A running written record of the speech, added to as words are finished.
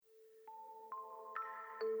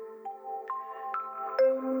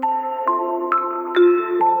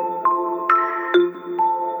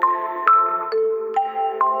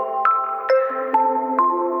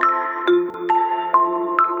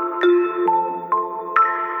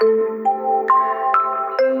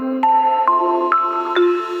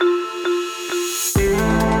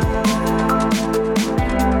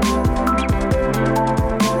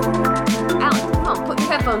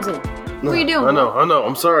I know.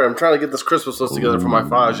 I'm sorry. I'm trying to get this Christmas list together for my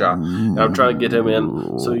Faja. And I'm trying to get him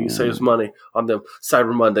in so he saves money on them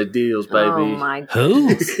Cyber Monday deals, baby. Oh, my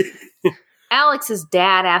goodness. Alex's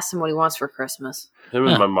dad asked him what he wants for Christmas. Him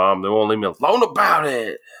and my mom, they won't leave me alone about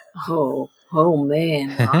it. Oh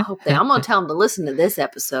man. I'm going to tell him to listen to this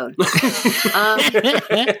episode.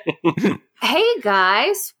 Hey,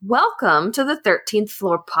 guys. Welcome to the 13th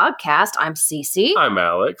Floor Podcast. I'm Cece. I'm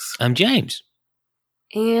Alex. I'm James.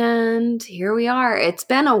 And here we are. It's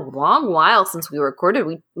been a long while since we recorded.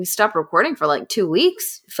 We stopped recording for like 2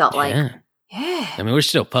 weeks. It felt like. Yeah. I mean, we're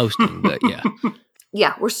still posting, but yeah.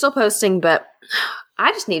 Yeah, we're still posting, but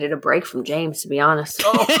I just needed a break from James, to be honest.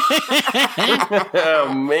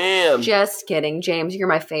 Oh, man. Just kidding. James, you're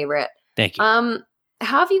my favorite. Thank you. How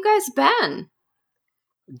have you guys been?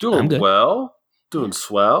 Doing well. Doing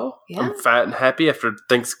swell. Yeah. I'm fat and happy after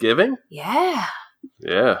Thanksgiving. Yeah.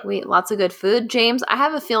 Yeah. We ate lots of good food. James, I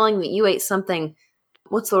have a feeling that you ate something,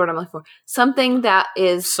 what's the word I'm looking for? Something that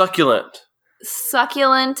is Succulent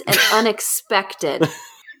and unexpected.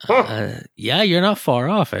 Yeah, you're not far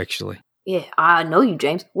off, actually. Yeah, I know you,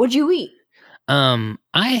 James. What'd you eat? I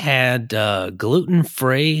had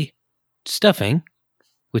gluten-free stuffing,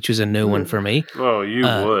 which was a new one for me. Oh, you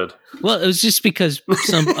would. Well, it was just because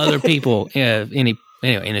some other people in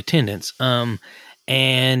attendance.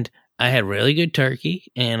 And I had really good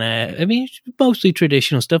turkey, and I mean, mostly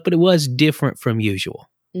traditional stuff, but it was different from usual.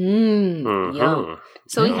 Yum.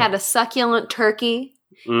 So we had a succulent turkey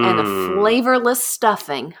and a flavorless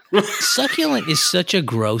stuffing. Succulent is such a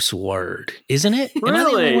gross word, isn't it? Really? Am I the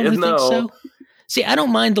only one who No. thinks so? See, I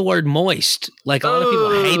don't mind the word moist. Like, a lot of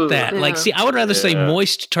people hate that. Yeah. Like, see, I would rather say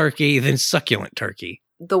moist turkey than succulent turkey.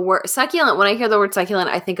 The word succulent, when I hear the word succulent,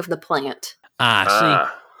 I think of the plant. See.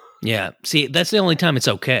 Yeah. See, that's the only time it's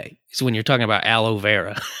okay. It's when you're talking about aloe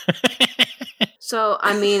vera. So,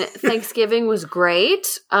 I mean, Thanksgiving was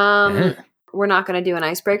great. We're not going to do an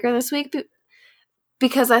icebreaker this week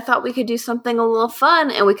because I thought we could do something a little fun,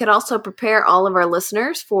 and we could also prepare all of our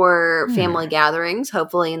listeners for family gatherings,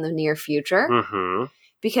 hopefully in the near future. Mm-hmm.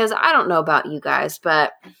 Because I don't know about you guys,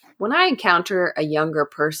 but when I encounter a younger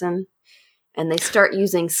person and they start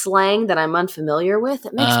using slang that I'm unfamiliar with,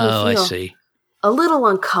 it makes me feel a little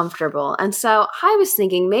uncomfortable. And so I was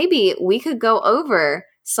thinking maybe we could go over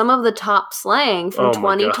some of the top slang from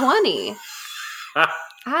 2020. How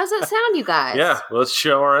does that sound, you guys? Yeah, let's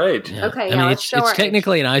show our age. Yeah. Okay, I mean, let's show our it's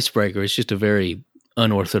technically an icebreaker. It's just a very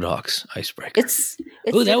unorthodox icebreaker. It's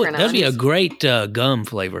that'd be a great gum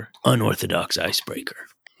flavor. Unorthodox icebreaker.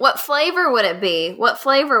 What flavor would it be?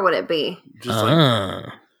 Just like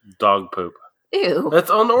dog poop. Ew. That's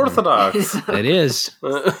unorthodox. It is.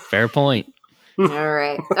 Fair point. All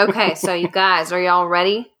right. Okay, so you guys, are y'all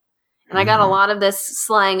ready? And I got a lot of this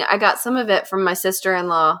slang. I got some of it from my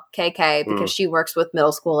sister-in-law, KK, because she works with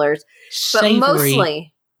middle schoolers. But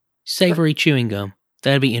mostly... Savory chewing gum.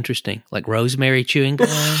 That'd be interesting. Like rosemary chewing gum.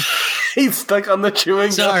 He's stuck on the chewing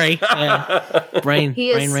gum. Sorry. Brain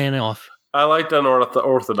ran off. I like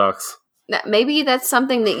unorthodox. Maybe that's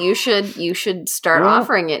something that you should start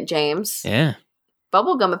offering it, James. Yeah.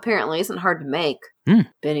 Bubblegum apparently isn't hard to make. But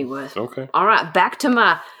anyway. Okay. All right, back to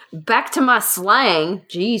my slang.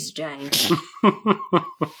 Jeez, James.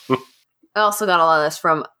 I also got a lot of this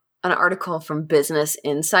from an article from Business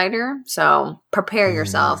Insider, so prepare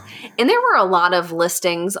yourselves. And there were a lot of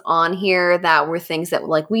listings on here that were things that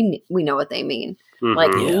like we know what they mean.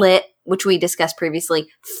 Like lit, which we discussed previously,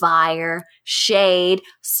 fire, shade,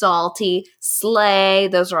 salty, slay.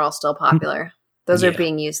 Those are all still popular. Those are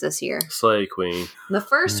being used this year. Slay queen. The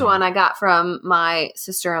first one I got from my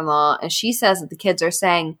sister-in-law, and she says that the kids are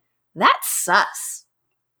saying, "That's sus."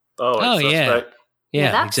 Oh yeah. Suspect.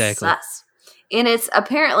 Yeah, that's exactly. sus. And it's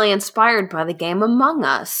apparently inspired by the game Among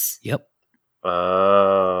Us. Yep.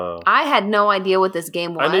 I had no idea what this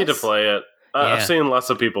game was. I need to play it. I've seen lots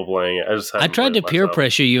of people playing it. I tried to peer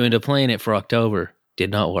pressure you into playing it for October. Did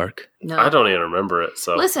not work. No. I don't even remember it.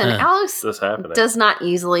 So listen, Alex happening. does not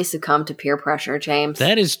easily succumb to peer pressure, James.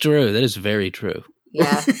 That is true. That is very true.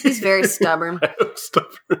 Yeah, he's very stubborn.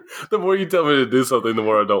 The more you tell me to do something, the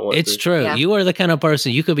more I don't want to. It's true. Yeah. You are the kind of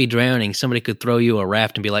person, you could be drowning. Somebody could throw you a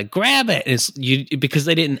raft and be like, grab it. It's you because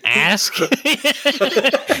they didn't ask.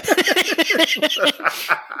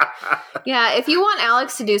 Yeah, if you want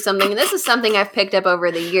Alex to do something, and this is something I've picked up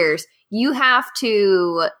over the years, you have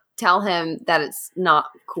to tell him that it's not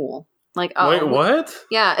cool. Like, oh, wait, what?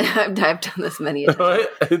 Yeah, I've done this many times.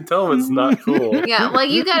 Tell him it's not cool. Yeah,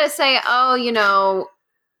 like you got to say, oh,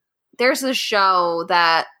 there's this show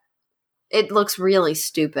that it looks really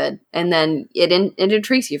stupid, and then it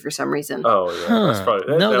intrigues you for some reason. Oh, yeah, that's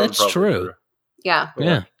probably that's true. Yeah.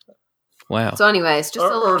 Wow. So anyways, just a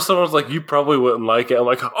little... Or someone's like, you probably wouldn't like it. I'm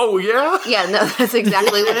like, oh, yeah? Yeah, no, that's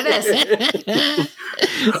exactly what it is.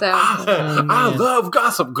 So, I love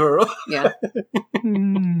Gossip Girl. yeah.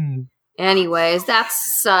 Anyways,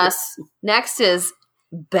 that's sus. Next is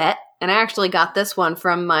Bet. And I actually got this one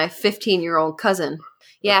from my 15-year-old cousin.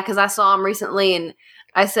 Yeah, because I saw him recently and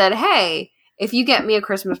I said, hey, if you get me a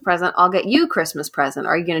Christmas present, I'll get you a Christmas present.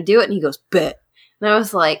 Are you going to do it? And he goes, bet. And I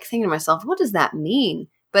was like thinking to myself, what does that mean?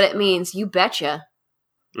 But it means you betcha.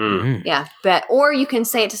 Mm. Yeah, bet. Or you can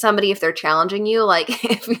say it to somebody if they're challenging you. Like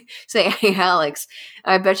if you say, hey, Alex,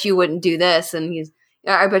 I bet you wouldn't do this. And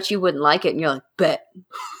I bet you wouldn't like it. And you're like, bet.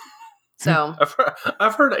 So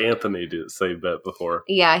I've heard Anthony say bet before.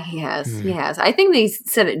 Yeah, he has. He has. I think they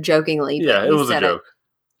said it jokingly. Yeah, it was a joke.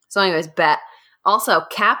 So anyways, bet. Also,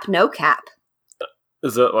 cap, no cap.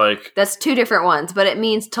 Is that like... That's two different ones, but it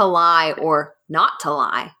means to lie or not to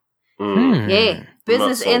lie. Yeah.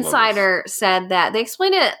 Business Insider said that they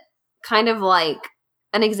explained it kind of like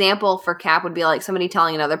an example for cap would be like somebody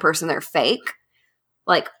telling another person they're fake.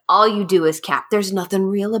 Like, all you do is cap. There's nothing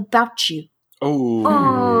real about you.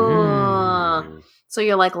 So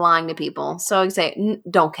you're like lying to people. So you say,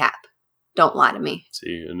 don't cap. Don't lie to me.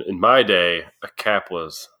 See, in my day, a cap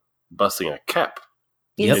was busting a cap.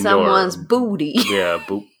 In someone's booty. Yeah,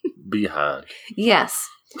 behind. Yes.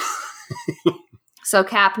 So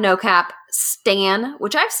cap, no cap, Stan,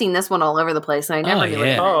 which I've seen this one all over the place, and I never knew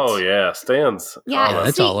it. Oh yeah, Stan's. Yeah,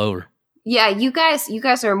 it's all over. Yeah, you guys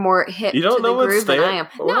are more hip you don't to know the groove Stan? than I am.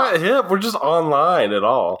 We're not hip. We're just online at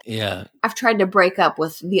all. Yeah, I've tried to break up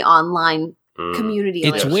with the online community.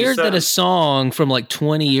 It's weird that a song from like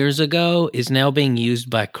 20 years ago is now being used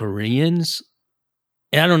by Koreans.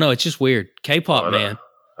 And I don't know. It's just weird. K-pop, man.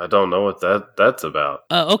 I don't know what that's about.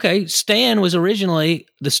 Okay, Stan was originally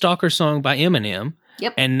the stalker song by Eminem.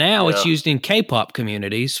 Yep. And now it's used in K-pop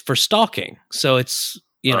communities for stalking. So it's,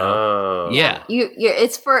 yeah.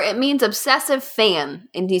 It means obsessive fan,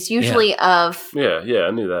 and it's usually of... Yeah,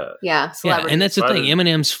 I knew that. Yeah, celebrity. Yeah, and that's the thing.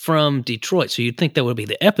 Eminem's from Detroit, so you'd think that would be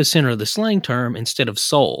the epicenter of the slang term instead of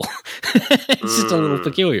soul. It's just a little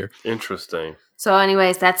peculiar. Interesting. So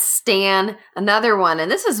anyways, that's Stan. Another one, and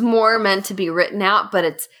this is more meant to be written out, but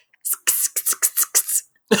it's...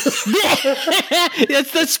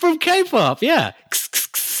 that's from K-pop, yeah.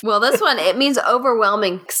 Well, this one, it means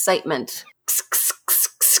overwhelming excitement.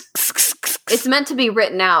 It's meant to be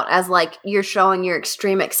written out as like you're showing your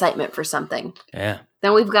extreme excitement for something. Yeah.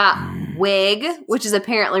 Then we've got wig, which is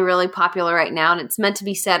apparently really popular right now, and it's meant to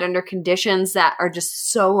be said under conditions that are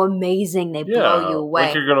just so amazing they blow you away.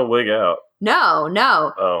 Like you're gonna wig out. No.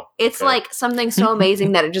 Oh, it's like something so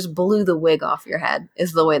amazing that it just blew the wig off your head,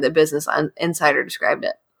 is the way the Business Insider described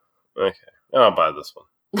it. Okay. I'll buy this one.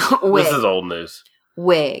 This is old news.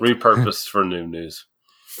 Wig. Repurposed for new news.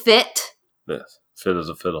 Fit. Yes. Fit as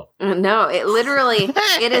a fiddle. No, it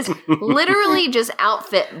is literally just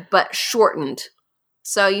outfit, but shortened.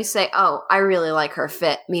 So you say, oh, I really like her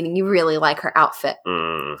fit, meaning you really like her outfit.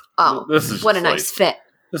 Oh, this is what a nice fit.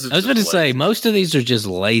 I was going to say, most of these are just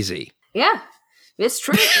lazy. Yeah, it's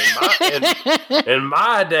true. In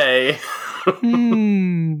my day.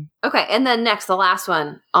 Okay, and then next, the last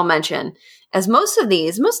one I'll mention. As most of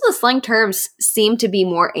the slang terms seem to be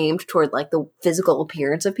more aimed toward like the physical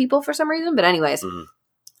appearance of people for some reason. But anyways,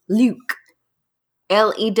 Luke.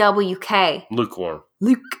 Lewk. Lukewarm.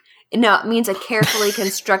 Luke. No, it means a carefully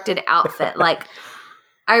constructed outfit. Like,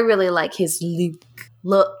 I really like his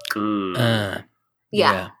look.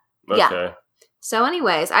 Yeah. Okay. So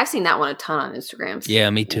anyways, I've seen that one a ton on Instagrams. Yeah,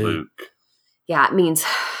 me too. Luke. Yeah, it means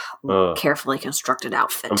carefully constructed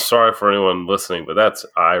outfit. I'm sorry for anyone listening, but that's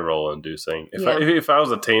eye roll inducing. If I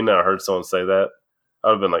was a teen and I heard someone say that, I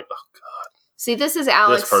would have been like, oh God. See, this is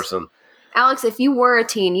Alex. This person. Alex, if you were a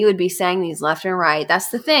teen, you would be saying these left and right. That's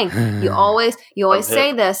the thing. You always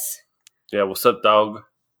say this. Yeah, what's up, dog?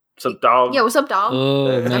 What's up, dog? Yeah, what's up, dog?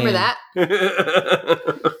 Oh, remember that?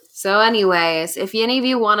 So anyways, if any of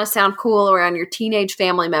you want to sound cool around your teenage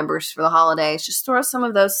family members for the holidays, just throw some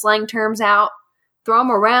of those slang terms out, throw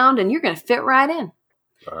them around, and you're going to fit right in.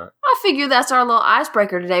 All right. I figure that's our little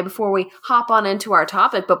icebreaker today before we hop on into our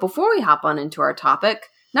topic. But before we hop on into our topic,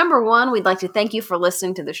 number one, we'd like to thank you for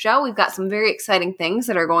listening to the show. We've got some very exciting things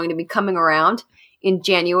that are going to be coming around in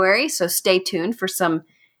January, so stay tuned for some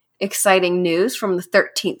exciting news from the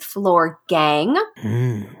 13th Floor gang,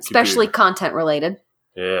 especially content related.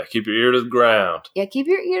 Yeah, keep your ear to the ground. Yeah, keep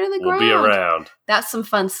your ear to the ground. We'll be around. That's some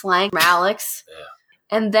fun slang from Alex.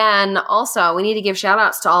 Yeah. And then also, we need to give shout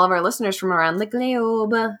outs to all of our listeners from around the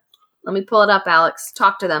globe. Let me pull it up, Alex.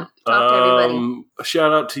 Talk to them. Talk to everybody.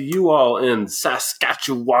 Shout out to you all in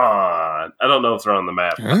Saskatchewan. I don't know if they're on the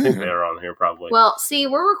map. I think they're on here probably. Well, see,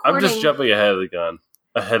 we're recording. I'm just jumping ahead of the gun.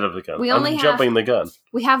 Jumping the gun.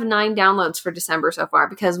 We have 9 downloads for December so far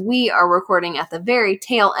because we are recording at the very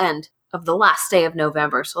tail end of the last day of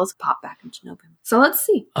November. So let's pop back into November. So let's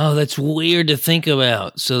see. Oh, that's weird to think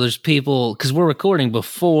about. So there's people, because we're recording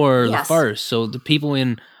before the first, so the people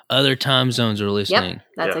in other time zones are listening. Yep,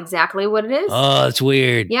 that's exactly what it is. Oh, that's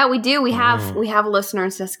weird. Yeah, we do. We have a listener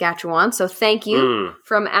in Saskatchewan. So thank you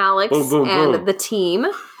from Alex and the team.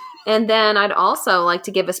 And then I'd also like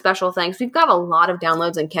to give a special thanks. We've got a lot of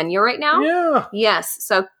downloads in Kenya right now. Yeah. Yes.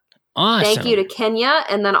 So awesome. Thank you to Kenya.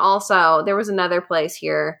 And then also there was another place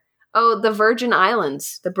here. Oh, the Virgin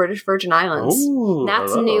Islands, the British Virgin Islands. Ooh,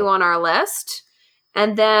 that's new on our list.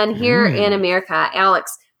 And then here in America,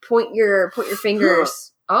 Alex, point your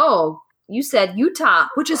fingers. Oh, you said Utah,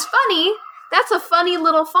 which is funny. That's a funny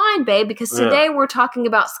little find, babe, because today we're talking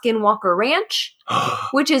about Skinwalker Ranch,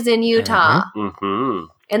 which is in Utah. Mm-hmm.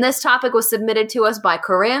 And this topic was submitted to us by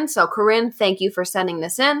Corinne. So, Corinne, thank you for sending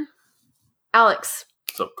this in. Alex.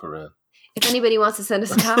 What's up, Corinne? If anybody wants to send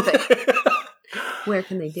us a topic, where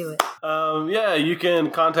can they do it? You can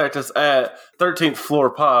contact us at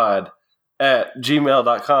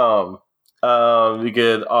 13thfloorpod@gmail.com. You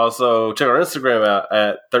could also check our Instagram out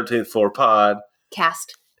at 13th Floor Pod.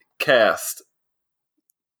 Cast.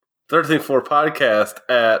 13th Floor Podcast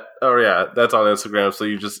that's on Instagram. So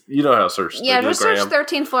you know how to search. Just search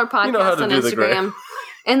 13th Floor Podcast on Instagram.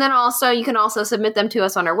 And then also, you can also submit them to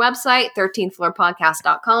us on our website,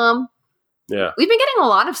 13thfloorpodcast.com. Yeah. We've been getting a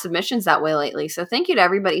lot of submissions that way lately. So thank you to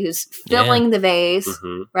everybody who's filling the vase,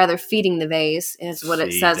 rather feeding the vase is what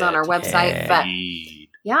it says on our website. But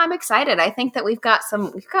yeah, I'm excited. I think that we've got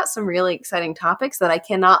some really exciting topics that I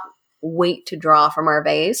cannot wait to draw from our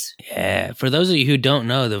vase. Yeah. For those of you who don't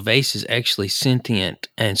know, the vase is actually sentient.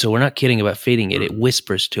 And so we're not kidding about feeding it. It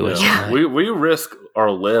whispers to us. Yeah. We risk our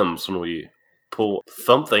limbs when we pull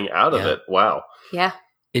something out of it. Wow. Yeah.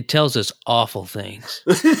 It tells us awful things.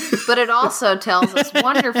 But it also tells us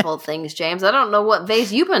wonderful things, James. I don't know what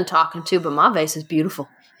vase you've been talking to, but my vase is beautiful.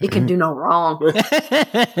 It can do no wrong.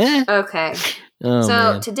 Okay.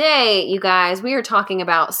 Today, you guys, we are talking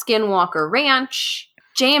about Skinwalker Ranch.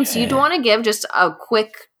 James, you'd want to give just a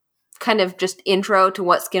quick kind of just intro to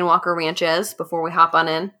what Skinwalker Ranch is before we hop on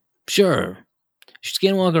in? Sure.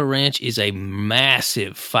 Skinwalker Ranch is a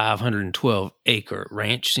massive 512-acre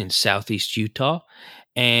ranch in southeast Utah.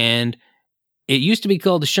 And it used to be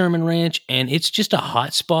called the Sherman Ranch, and it's just a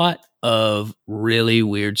hot spot of really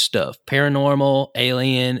weird stuff. Paranormal,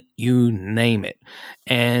 alien, you name it.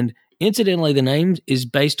 And incidentally, the name is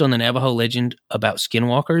based on the Navajo legend about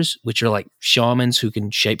skinwalkers, which are like shamans who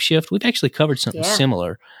can shapeshift. We've actually covered something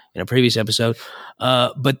similar in a previous episode.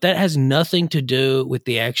 But that has nothing to do with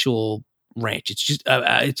the actual ranch. It's just,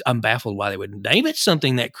 I'm baffled why they would name it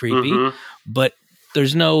something that creepy, but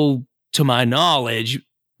there's no, to my knowledge,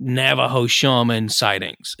 Navajo shaman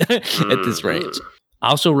sightings at this ranch. I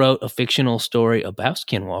also wrote a fictional story about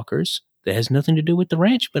skinwalkers that has nothing to do with the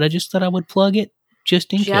ranch, but I just thought I would plug it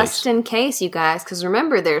just in case. Just in case, you guys, because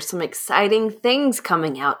remember, there's some exciting things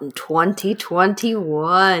coming out in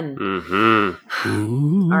 2021.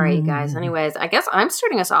 All right, you guys. Anyways, I guess I'm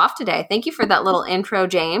starting us off today. Thank you for that little intro,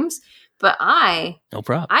 James. But no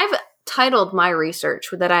problem. I've titled my research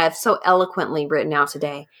that I have so eloquently written out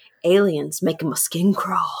today, Aliens Make My Skin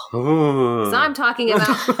Crawl. So I'm talking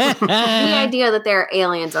about the idea that there are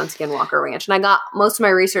aliens on Skinwalker Ranch. And I got most of my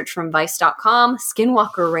research from Vice.com,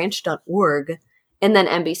 skinwalkerranch.org, and then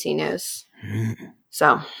NBC News.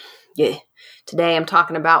 So, yeah. Today I'm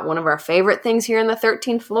talking about one of our favorite things here in the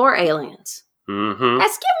 13th floor, aliens. At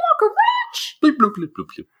Skinwalker Ranch! Bloop, bloop, bloop, bloop,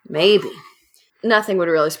 bloop. Maybe. Nothing would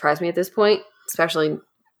really surprise me at this point, especially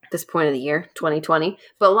this point of the year, 2020.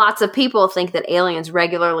 But lots of people think that aliens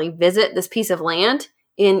regularly visit this piece of land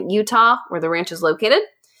in Utah where the ranch is located.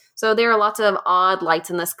 So there are lots of odd lights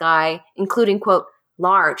in the sky, including, quote,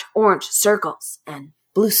 large orange circles and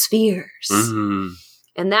blue spheres. And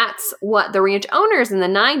that's what the ranch owners in the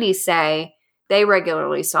 90s say they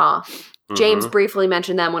regularly saw. James briefly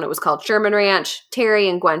mentioned them when it was called Sherman Ranch, Terry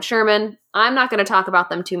and Gwen Sherman. I'm not going to talk about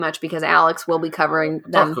them too much because Alex will be covering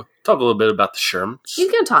them. Talk a little bit about the Shermans. He's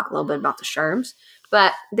going to talk a little bit about the Sherms.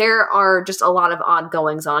 But there are just a lot of odd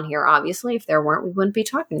goings on here, obviously. If there weren't, we wouldn't be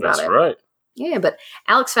talking about it. That's right. Yeah, but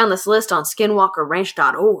Alex found this list on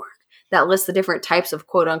skinwalkerranch.org that lists the different types of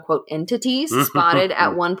quote-unquote entities spotted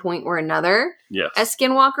at one point or another at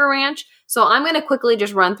Skinwalker Ranch. So I'm going to quickly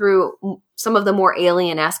just run through some of the more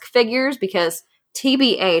alien-esque figures because,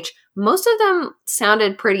 TBH, most of them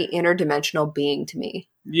sounded pretty interdimensional being to me.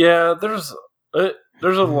 Yeah, there's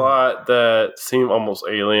a lot that seem almost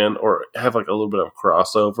alien or have like a little bit of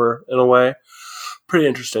crossover in a way. Pretty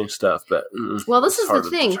interesting stuff, but well, this is the to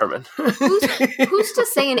thing. Who's to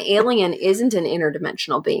say an alien isn't an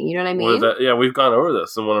interdimensional being? You know what I mean? Yeah, we've gone over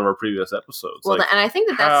this in one of our previous episodes. Well, and I think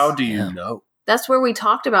that's how do you know? That's where we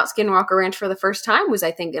talked about Skinwalker Ranch for the first time. Was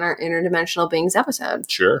I think in our interdimensional beings episode.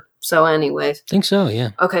 Sure. So, anyways, think so.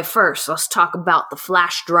 Yeah. Okay, first let's talk about the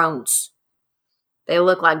flash drones. They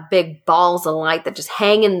look like big balls of light that just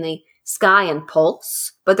hang in the sky and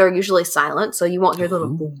pulse, but they're usually silent, so you won't hear the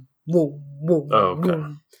little boom. Whoa, whoa, okay.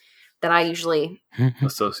 That I usually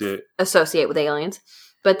associate with aliens.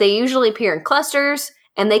 But they usually appear in clusters,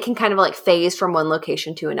 and they can kind of like phase from one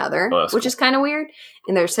location to another, which is kind of weird.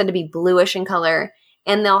 And they're said to be bluish in color.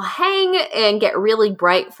 And they'll hang and get really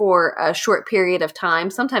bright for a short period of time.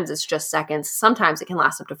 Sometimes it's just seconds. Sometimes it can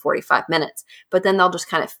last up to 45 minutes. But then they'll just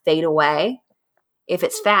kind of fade away. If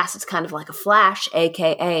it's fast, it's kind of like a flash,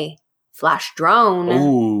 a.k.a. flash drone.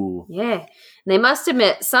 Ooh. Yeah. They must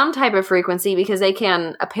emit some type of frequency because they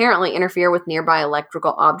can apparently interfere with nearby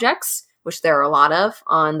electrical objects, which there are a lot of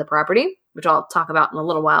on the property, which I'll talk about in a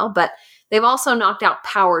little while. But they've also knocked out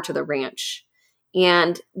power to the ranch.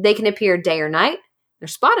 And they can appear day or night. They're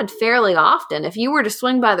spotted fairly often. If you were to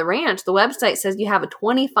swing by the ranch, the website says you have a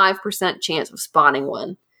 25% chance of spotting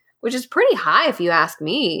one, which is pretty high if you ask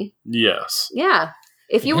me. Yes. Yeah.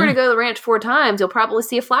 If you were to go to the ranch 4 times, you'll probably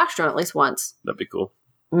see a flash drone at least once. That'd be cool.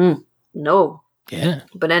 No. Yeah.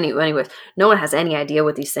 But anyways, no one has any idea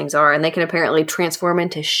what these things are, and they can apparently transform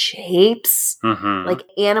into shapes, like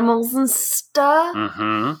animals and stuff.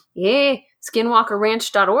 Yeah.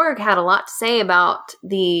 Skinwalkerranch.org had a lot to say about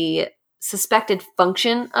the suspected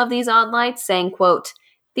function of these odd lights, saying, quote,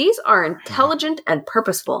 "These are intelligent and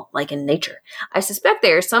purposeful, like in nature. I suspect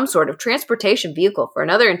they are some sort of transportation vehicle for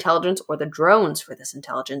another intelligence or the drones for this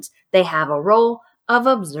intelligence. They have a role of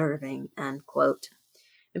observing," end quote.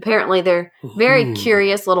 Apparently, they're very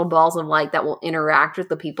curious little balls of light that will interact with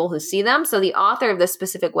the people who see them. So the author of this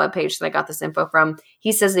specific webpage that I got this info from,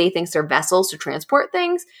 he says that he thinks they're vessels to transport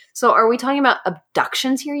things. So are we talking about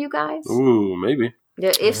abductions here, you guys? Ooh, maybe.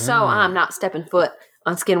 If so, I'm not stepping foot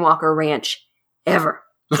on Skinwalker Ranch ever.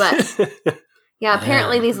 But yeah,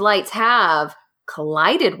 apparently these lights have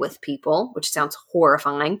collided with people, which sounds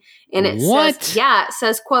horrifying. And it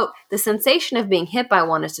says, quote, "The sensation of being hit by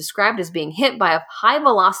one is described as being hit by a high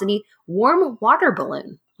velocity warm water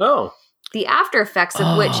balloon. Oh. The after effects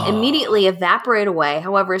of which immediately evaporate away.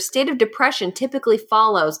 However, a state of depression typically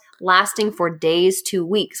follows, lasting for days to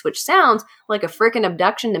weeks," which sounds like a freaking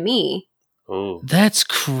abduction to me. Oh. That's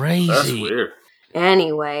crazy. That's weird.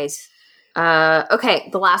 Anyways. Okay,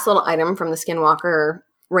 the last little item from the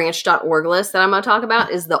SkinwalkerRanch.org list that I'm going to talk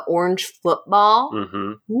about is the orange football.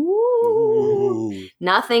 Ooh.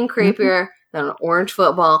 Nothing creepier than an orange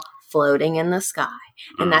football floating in the sky.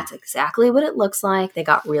 And that's exactly what it looks like. They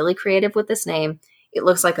got really creative with this name. It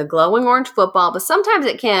looks like a glowing orange football, but sometimes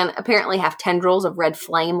it can apparently have tendrils of red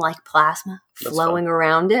flame-like plasma flowing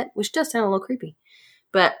around it, which does sound a little creepy.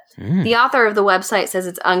 But the author of the website says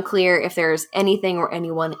it's unclear if there's anything or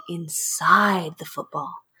anyone inside the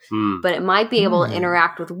football. But it might be able to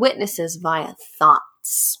interact with witnesses via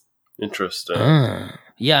thoughts. Interesting.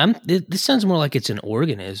 Yeah, this sounds more like it's an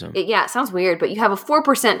organism. It sounds weird, but you have a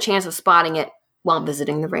 4% chance of spotting it while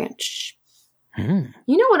visiting the ranch. You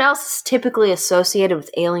know what else is typically associated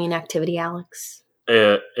with alien activity, Alex?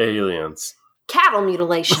 Aliens. Cattle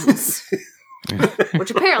mutilations.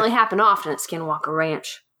 Which apparently happen often at Skinwalker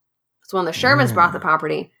Ranch. So when the Shermans bought the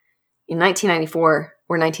property in 1994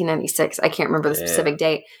 or 1996, I can't remember the specific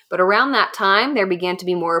date, but around that time, there began to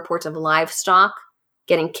be more reports of livestock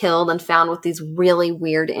getting killed and found with these really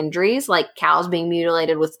weird injuries, like cows being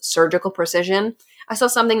mutilated with surgical precision. I saw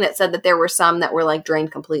something that said that there were some that were like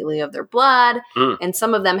drained completely of their blood, and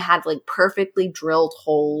some of them had like perfectly drilled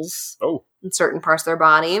holes in certain parts of their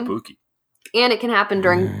body. Spooky. And it can happen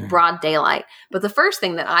during broad daylight. But the first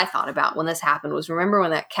thing that I thought about when this happened was, remember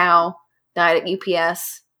when that cow died at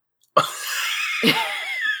UPS?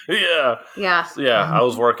 Yeah. I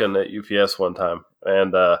was working at UPS one time,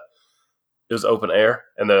 and it was open air,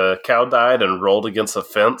 and the cow died and rolled against a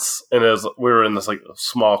fence. And we were in this like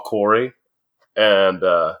small quarry, and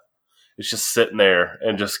it's just sitting there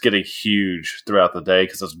and just getting huge throughout the day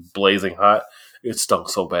because it's blazing hot. It stunk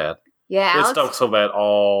so bad. Yeah, Alex, it stunk so bad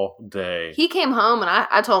all day. He came home and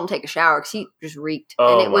I told him to take a shower because he just reeked.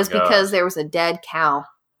 And it was because there was a dead cow.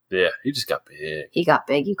 Yeah, he just got big. He got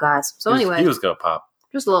big, you guys. So anyway. He was going to pop.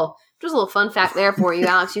 Just a little fun fact there for you.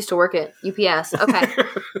 Alex used to work at UPS. Okay.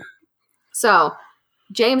 So,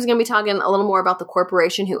 James is going to be talking a little more about the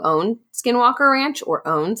corporation who owned Skinwalker Ranch, or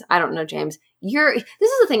owns. I don't know, James. This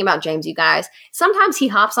is the thing about James, you guys. Sometimes he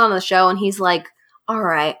hops on the show and he's like, all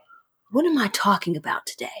right, what am I talking about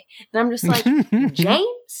today? And I'm just like,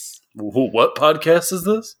 James? What podcast is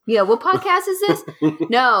this? Yeah, what podcast is this?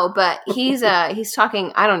 No, but he's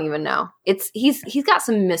talking, I don't even know. He's got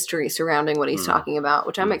some mystery surrounding what he's talking about,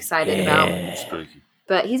 which I'm excited about. Spooky.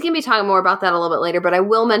 But he's going to be talking more about that a little bit later. But I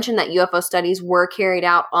will mention that UFO studies were carried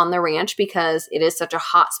out on the ranch because it is such a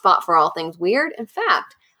hot spot for all things weird. In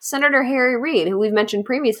fact, Senator Harry Reid, who we've mentioned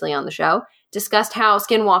previously on the show, discussed how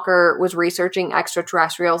Skinwalker was researching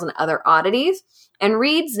extraterrestrials and other oddities. And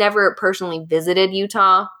Reid's never personally visited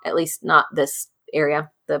Utah, at least not this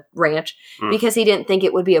area, the ranch, because he didn't think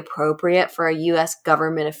it would be appropriate for a U.S.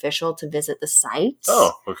 government official to visit the site.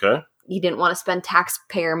 Oh, okay. He didn't want to spend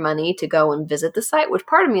taxpayer money to go and visit the site, which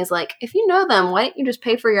part of me is like, if you know them, why don't you just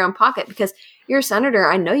pay for your own pocket? Because you're a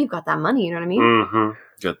senator. I know you've got that money. You know what I mean? Mm-hmm.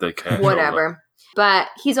 Got that cash. Whatever. But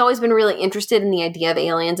he's always been really interested in the idea of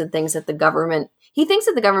aliens and things that the government, he thinks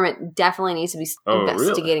that the government definitely needs to be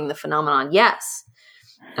investigating the phenomenon. Yes.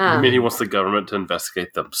 I mean, he wants the government to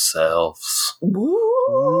investigate themselves. Ooh.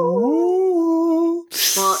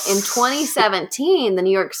 Well, in 2017, the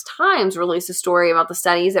New York Times released a story about the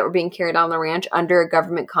studies that were being carried on the ranch under a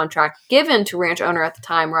government contract given to ranch owner at the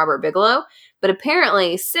time, Robert Bigelow. But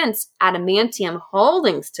apparently, since Adamantium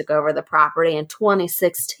Holdings took over the property in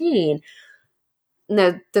 2016,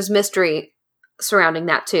 there's mystery surrounding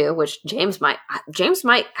that too, which James might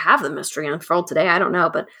have the mystery unfold today. I don't know,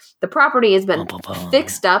 but the property has been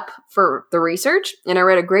fixed up for the research. And I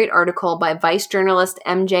read a great article by Vice journalist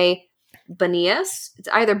MJ Banias. It's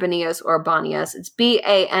either Banias or Banias. It's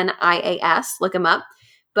Banias. Look him up.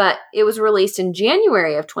 But it was released in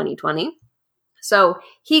January of 2020. So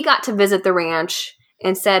he got to visit the ranch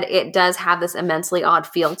and said it does have this immensely odd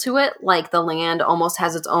feel to it, like the land almost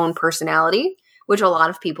has its own personality, which a lot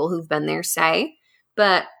of people who've been there say.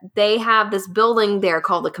 But they have this building there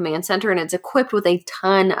called the Command Center, and it's equipped with a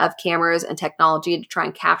ton of cameras and technology to try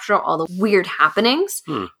and capture all the weird happenings.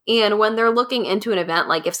 And when they're looking into an event,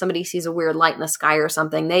 like if somebody sees a weird light in the sky or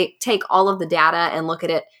something, they take all of the data and look at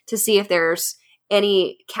it to see if there's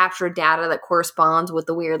any captured data that corresponds with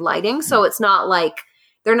the weird lighting. So it's not like,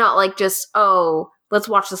 they're not like just, oh, let's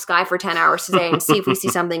watch the sky for 10 hours today and see if we see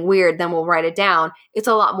something weird, then we'll write it down. It's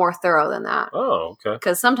a lot more thorough than that. Oh, okay.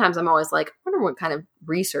 Because sometimes I'm always like, I wonder what kind of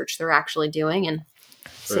research they're actually doing. And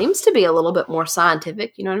seems to be a little bit more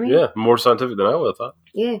scientific. You know what I mean? Yeah, more scientific than I would have thought.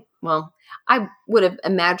 Yeah. Well, I would have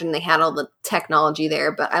imagined they had all the technology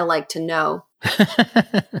there, but I like to know.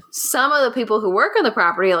 Some of the people who work on the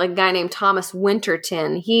property, like a guy named Thomas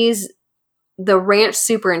Winterton, he's the ranch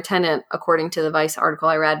superintendent, according to the Vice article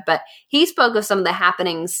I read, but he spoke of some of the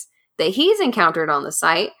happenings that he's encountered on the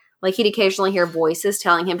site. Like he'd occasionally hear voices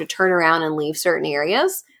telling him to turn around and leave certain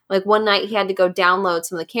areas. Like one night he had to go download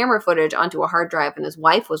some of the camera footage onto a hard drive and his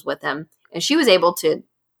wife was with him and she was able to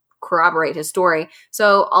corroborate his story.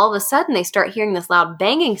 So all of a sudden they start hearing this loud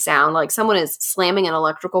banging sound, like someone is slamming an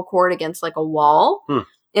electrical cord against like a wall.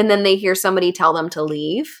 And then they hear somebody tell them to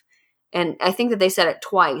leave. And I think that they said it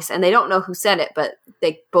twice, and they don't know who said it, but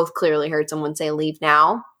they both clearly heard someone say, leave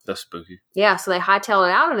now. That's spooky. Yeah, so they hightailed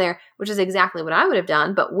it out of there, which is exactly what I would have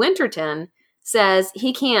done. But Winterton says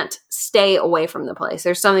he can't stay away from the place.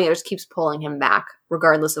 There's something that just keeps pulling him back,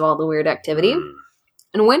 regardless of all the weird activity.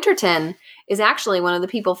 And Winterton is actually one of the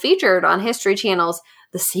people featured on History Channel's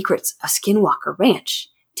The Secrets of Skinwalker Ranch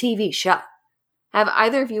TV show. Have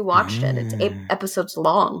either of you watched it? It's 8 episodes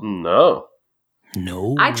long. No.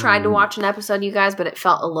 I tried to watch an episode, you guys, but it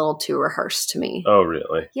felt a little too rehearsed to me. Oh,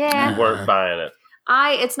 really? Yeah. You weren't buying it.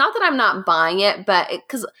 It's not that I'm not buying it, but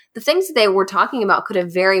because the things that they were talking about could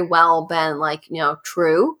have very well been like,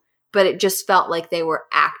 true, but it just felt like they were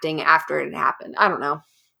acting after it had happened. I don't know.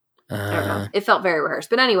 It felt very rehearsed.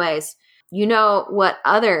 But anyways, you know what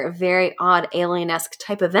other very odd alien-esque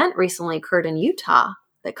type event recently occurred in Utah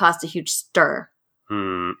that caused a huge stir?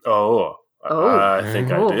 I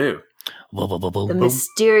think I do. The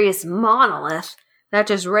mysterious monolith that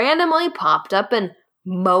just randomly popped up in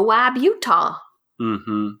Moab, Utah.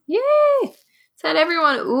 Yay! It's had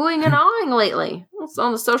everyone oohing and awing lately. It's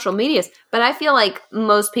on the social medias. But I feel like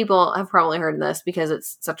most people have probably heard of this because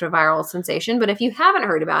it's such a viral sensation. But if you haven't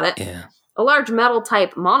heard about it, a large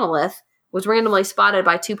metal-type monolith was randomly spotted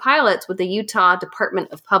by 2 pilots with the Utah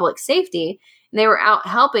Department of Public Safety. And they were out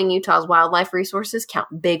helping Utah's wildlife resources count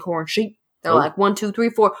bighorn sheep. They're like, 1, 2, 3,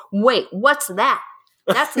 4. Wait, what's that?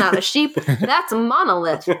 That's not a sheep. That's a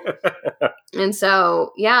monolith. And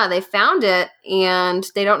so, yeah, they found it, and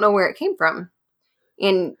they don't know where it came from.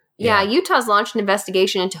 And Yeah, Utah's launched an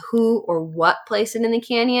investigation into who or what placed it in the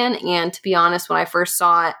canyon. And to be honest, when I first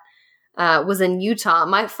saw it, was in Utah.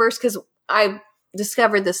 Because I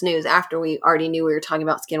discovered this news after we already knew we were talking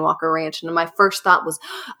about Skinwalker Ranch. And my first thought was,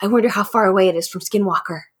 I wonder how far away it is from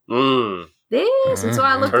Skinwalker. And so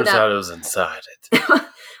I looked it up. Turns out it was inside it.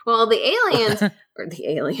 Well, the aliens,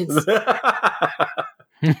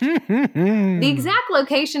 the exact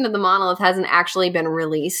location of the monolith hasn't actually been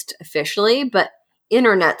released officially, but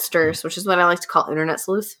internetsters, which is what I like to call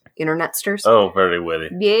internetsters. Oh, very witty.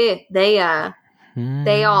 Yeah,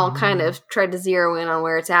 they all kind of tried to zero in on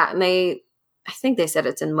where it's at, and I think they said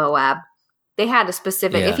it's in Moab. They had a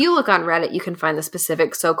specific, if you look on Reddit, you can find the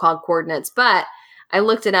specific so-called coordinates, but I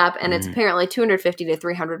looked it up, and it's apparently 250 to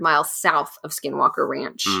 300 miles south of Skinwalker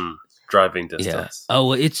Ranch. Driving distance. Yeah.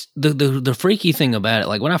 Oh, it's the freaky thing about it.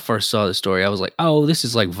 Like when I first saw the story, I was like, "Oh, this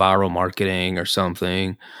is like viral marketing or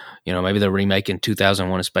something." You know, maybe they're remaking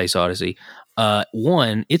 2001: A Space Odyssey.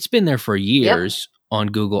 One, it's been there for years on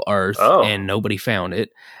Google Earth, and nobody found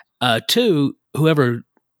it. Two, whoever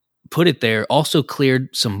put it there also cleared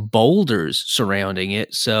some boulders surrounding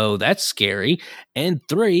it, so that's scary. And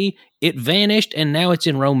three, it vanished, and now it's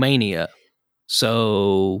in Romania.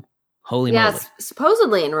 So, holy moly.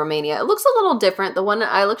 Supposedly in Romania. It looks a little different. The one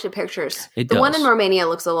I looked at pictures. One in Romania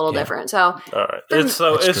looks a little different. So, all right. It's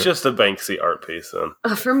just a Banksy art piece then.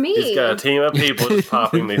 For me, he's got a team of people just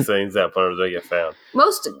popping these things up whenever they get found.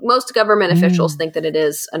 Most government officials think that it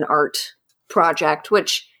is an art project,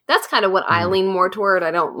 which that's kind of what I lean more toward.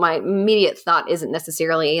 My immediate thought isn't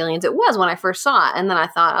necessarily aliens. It was when I first saw it, and then I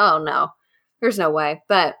thought, oh no, there's no way.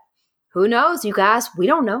 But who knows, you guys? We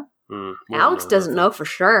don't know. Alex doesn't know for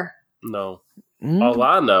sure. No. All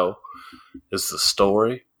I know is the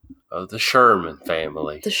story of the Sherman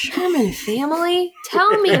family. The Sherman family?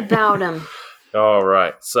 Tell me about them. All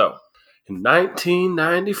right. So, in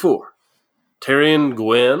 1994, Terry and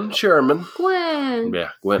Gwen Sherman. Yeah,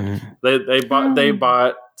 Gwen. They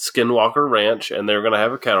bought Skinwalker Ranch, and they were going to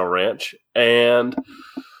have a cattle ranch. And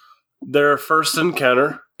their first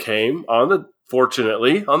encounter came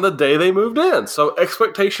fortunately, on the day they moved in. So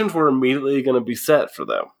expectations were immediately going to be set for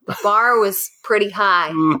them. The bar was pretty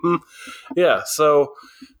high. Yeah, so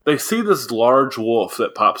they see this large wolf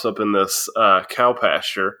that pops up in this cow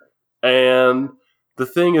pasture, and the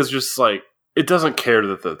thing is just like, it doesn't care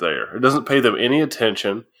that they're there. It doesn't pay them any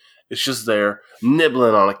attention. It's just there,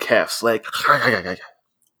 nibbling on a calf's leg.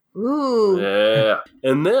 Ooh. Yeah.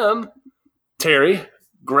 And then Terry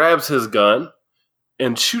grabs his gun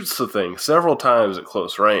and shoots the thing several times at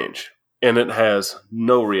close range, and it has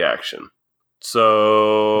no reaction.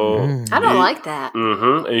 So I don't like that.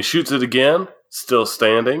 And he shoots it again, still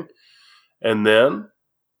standing, and then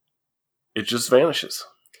it just vanishes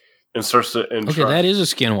and starts to. Okay, that is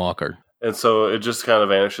a skinwalker. And so it just kind of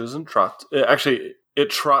vanishes and trots. It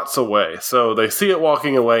trots away. So they see it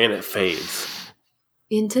walking away, and it fades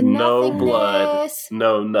into no nothingness. Blood,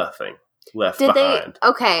 no nothing left behind.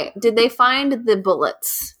 Did they find the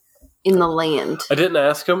bullets in the land? I didn't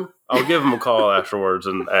ask him. I'll give him a call afterwards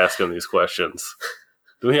and ask him these questions.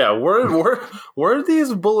 Yeah, were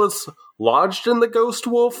these bullets lodged in the ghost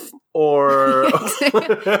wolf, or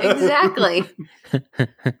exactly?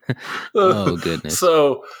 Oh goodness!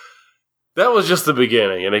 So that was just the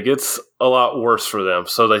beginning, and it gets a lot worse for them.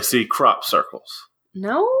 So they see crop circles.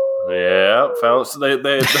 No. Yeah,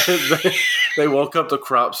 they woke up to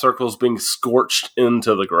crop circles being scorched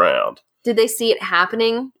into the ground. Did they see it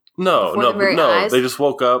happening? No. Eyes? They just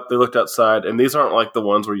woke up. They looked outside, and these aren't like the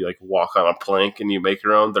ones where you like walk on a plank and you make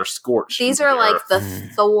your own. They're scorched. These are like the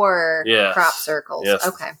Thor crop circles. Yes.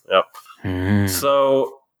 Okay. Yep.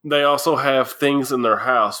 So they also have things in their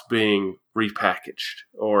house being repackaged,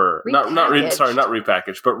 or not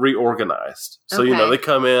repackaged, but reorganized. So they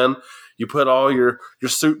come in. You put all your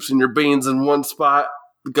soups and your beans in one spot.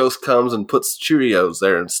 The ghost comes and puts Cheerios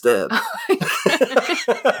there instead. That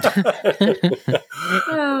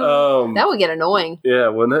would get annoying. Yeah,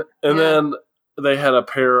 wouldn't it? And then they had a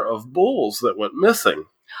pair of bulls that went missing.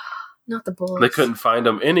 Not the bulls. They couldn't find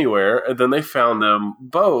them anywhere, and then they found them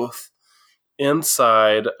both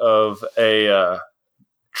inside of a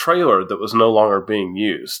trailer that was no longer being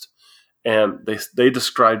used. And they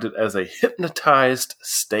described it as a hypnotized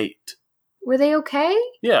state. Were they okay?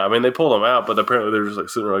 Yeah, I mean, they pulled them out, but apparently they're just like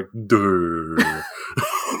sitting there like, duh.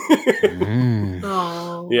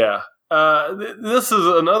 Oh. Yeah. This is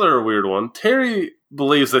another weird one. Terry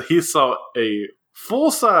believes that he saw a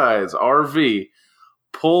full-size RV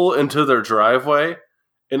pull into their driveway,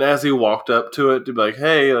 and as he walked up to it to be like,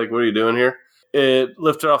 hey, like, what are you doing here? It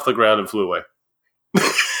lifted off the ground and flew away.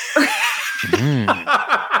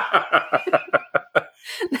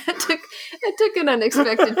 That an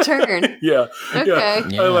unexpected turn. Yeah. Okay.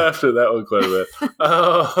 Yeah. I laughed at that one quite a bit.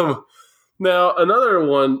 Now,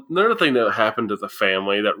 another thing that happened to the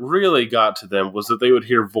family that really got to them was that they would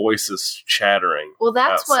hear voices chattering. Well,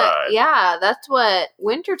 that's outside. that's what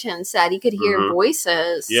Winterton said. He could hear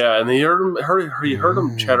voices. Yeah, and he heard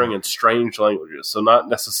them chattering in strange languages, so not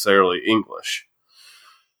necessarily English.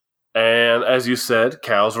 And as you said,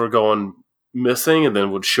 cows were going missing and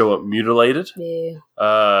then would show up mutilated. Yeah.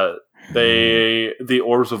 The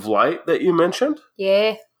orbs of light that you mentioned.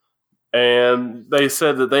 Yeah. And they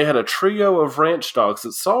said that they had a trio of ranch dogs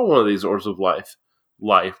that saw one of these orbs of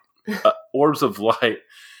orbs of light,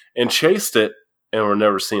 and chased it, and were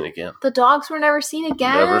never seen again. The dogs were never seen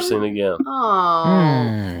again? Never seen again.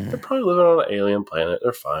 Oh. They're probably living on an alien planet.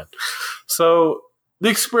 They're fine. So the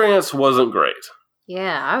experience wasn't great.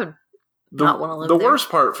 Yeah, I would not want to live there. The worst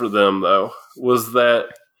part for them, though, was that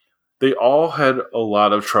they all had a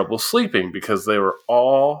lot of trouble sleeping because they were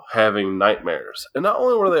all having nightmares. And not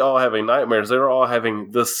only were they all having nightmares, they were all having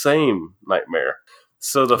the same nightmare.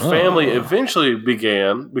 So the family eventually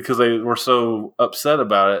began, because they were so upset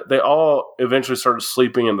about it, they all eventually started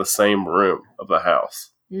sleeping in the same room of the house.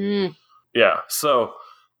 Mm. Yeah, so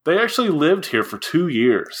they actually lived here for 2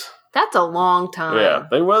 years. That's a long time. Yeah,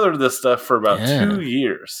 they weathered this stuff for about 2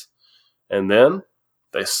 years. And then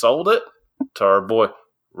they sold it to our boy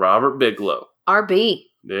Robert Bigelow. RB.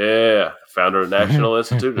 Yeah, founder of National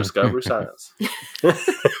Institute of Discovery Science.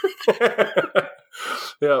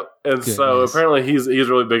 Yeah, and so apparently he's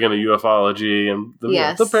really big into ufology and the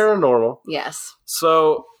paranormal. Yes.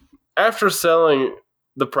 So after selling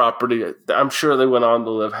the property, I'm sure they went on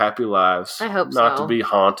to live happy lives. I hope not to be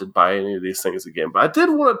haunted by any of these things again. But I did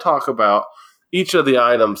want to talk about each of the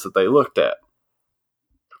items that they looked at.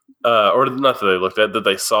 Or not that they looked at, that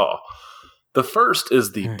they saw. The first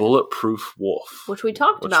is the bulletproof wolf. Which we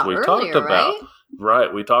talked about earlier, right?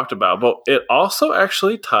 Right, we talked about. But it also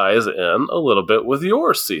actually ties in a little bit with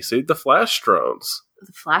yours, Cece, the flash drones.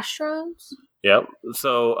 The flash drones? Yep.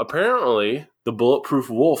 So apparently, the bulletproof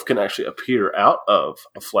wolf can actually appear out of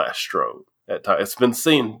a flash drone at times. It's been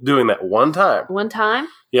seen doing that one time. One time?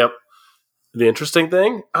 Yep. The interesting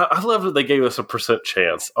thing, I love that they gave us a %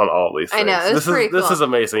 chance on all these things. I know, it's pretty cool. This is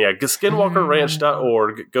amazing. Yeah,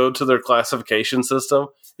 skinwalkerranch.org, go to their classification system.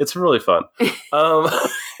 It's really fun.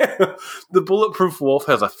 The bulletproof wolf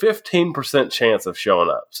has a 15% chance of showing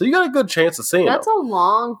up. So you got a good chance of seeing him. That's a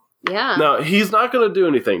long, yeah. Now, he's not going to do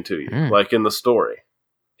anything to you, like in the story.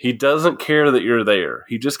 He doesn't care that you're there.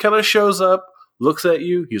 He just kind of shows up, looks at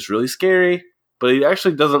you. He's really scary, but he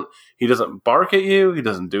actually doesn't. He doesn't bark at you. He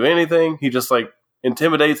doesn't do anything. He just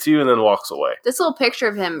intimidates you and then walks away. This little picture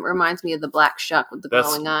of him reminds me of the black shuck with the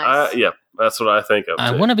glowing eyes. Yeah, that's what I think of.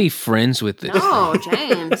 I want to be friends with this. No,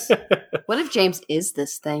 James. What if James is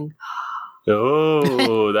this thing?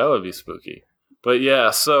 Oh, that would be spooky. But yeah,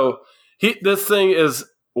 so this thing is,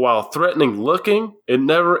 while threatening looking, it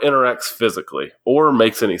never interacts physically or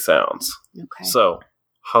makes any sounds. Okay. So,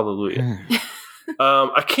 hallelujah.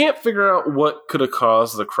 I can't figure out what could have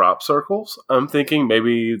caused the crop circles. I'm thinking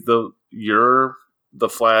maybe the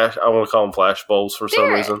flash, I want to call them flash bulbs for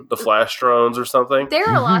some reason. The flash drones or something. There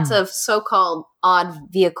are lots of so-called odd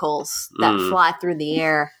vehicles that fly through the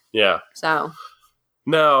air. Yeah. So.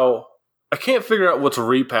 Now, I can't figure out what's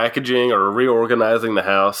repackaging or reorganizing the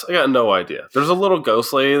house. I got no idea. There's a little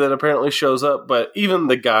ghost lady that apparently shows up, but even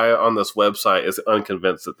the guy on this website is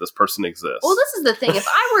unconvinced that this person exists. Well, this is the thing. If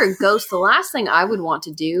I were a ghost, the last thing I would want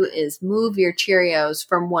to do is move your Cheerios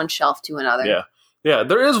from one shelf to another. Yeah. Yeah,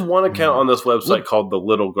 there is one account on this website called The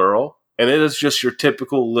Little Girl, and it is just your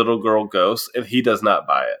typical little girl ghost, and he does not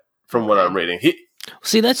buy it, from what I'm reading.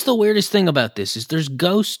 See, that's the weirdest thing about this, is there's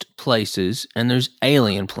ghost places and there's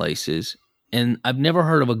alien places, and I've never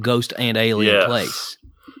heard of a ghost and alien place.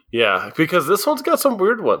 Yeah, because this one's got some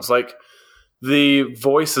weird ones, like the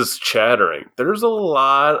voices chattering. There's a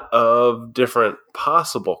lot of different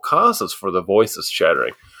possible causes for the voices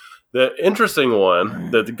chattering. The interesting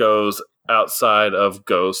one that goes outside of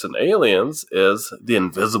ghosts and aliens is the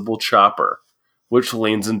invisible chopper, which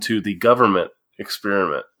leans into the government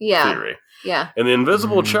experiment theory. Yeah. And the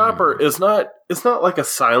invisible chopper it's not like a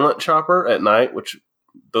silent chopper at night, which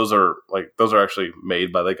those are actually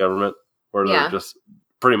made by the government, where they're just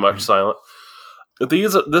pretty much silent.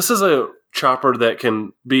 This is a chopper that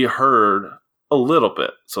can be heard a little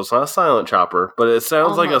bit. So it's not a silent chopper, but it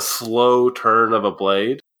sounds like a slow turn of a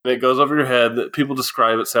blade. And it goes over your head. That people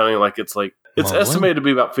describe it sounding like it's estimated to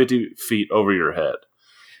be about 50 feet over your head.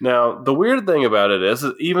 Now, the weird thing about it is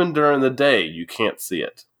that even during the day, you can't see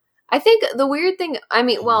it. I think the weird thing,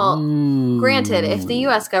 granted, if the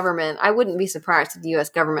U.S. government, I wouldn't be surprised if the U.S.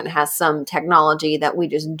 government has some technology that we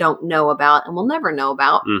just don't know about and will never know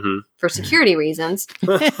about for security reasons.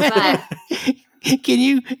 But can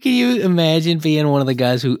you imagine being one of the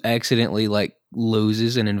guys who accidentally like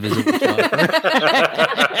loses an invisible chopper?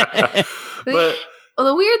 But well,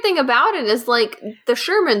 the weird thing about it is, like, the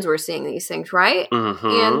Shermans were seeing these things, right?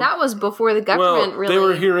 And that was before the government really... They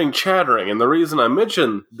were hearing chattering, and the reason I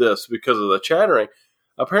mentioned this because of the chattering,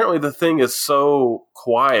 apparently the thing is so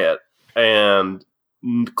quiet and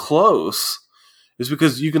close is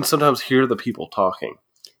because you can sometimes hear the people talking.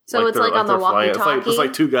 So it's like on the walkie-talkie? It's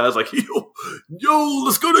like two guys like, yo,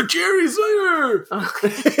 let's go to Jerry's later!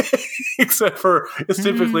 Okay. Except for, it's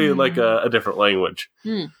typically like a different language.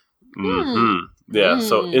 Yeah,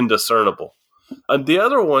 so indiscernible. The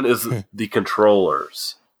other one is the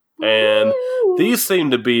controllers. And these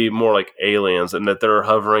seem to be more like aliens in that they're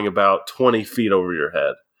hovering about 20 feet over your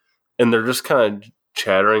head. And they're just kind of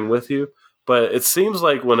chattering with you. But it seems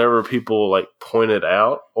like whenever people like point it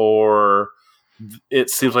out, or it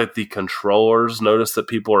seems like the controllers notice that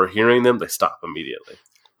people are hearing them, they stop immediately.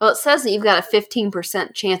 Well, it says that you've got a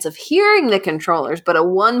 15% chance of hearing the controllers, but a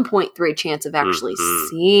 1.3 chance of actually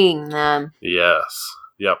seeing them. Yes.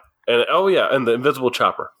 Yep. And and the invisible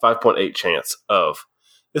chopper, 5.8 chance of.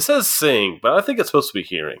 It says seeing, but I think it's supposed to be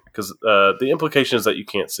hearing because the implication is that you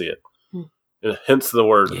can't see it. And hence the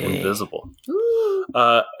word invisible.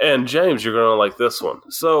 And James, you're going to like this one.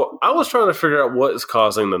 So I was trying to figure out what is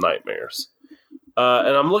causing the nightmares.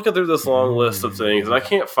 And I'm looking through this long list of things, and I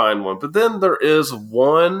can't find one. But then there is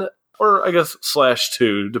one, or I guess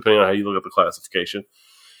 /2, depending on how you look at the classification,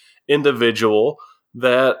 individual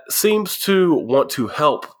that seems to want to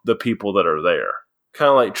help the people that are there. Kind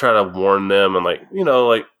of like try to warn them and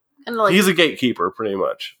he's a gatekeeper pretty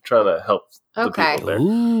much, trying to help the people there.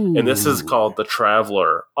 Ooh. And this is called the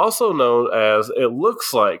Traveler, also known as, it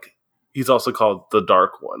looks like he's also called the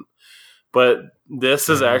Dark One. But this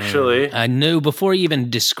is actually... I knew before you even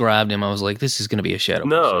described him, I was like, this is going to be a shadow.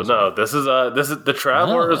 No, this is the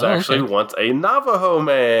Traveler is actually once a Navajo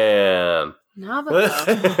man. Navajo.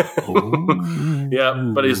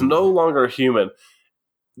 Yeah, but he's no longer human.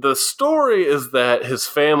 The story is that his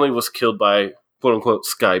family was killed by, quote-unquote,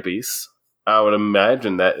 sky beasts. I would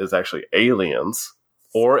imagine that is actually aliens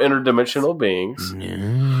or interdimensional beings.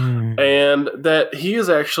 And that he is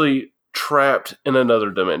actually trapped in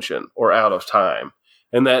another dimension or out of time.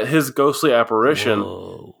 And that his ghostly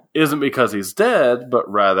apparition isn't because he's dead,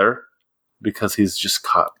 but rather because he's just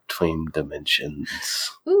caught between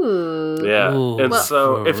dimensions. Ooh. Yeah. And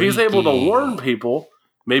so if he's able to warn people,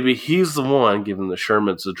 maybe he's the one giving the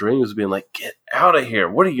Shermans the dreams, being like, get out of here.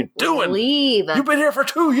 What are you doing? Leave. You've been here for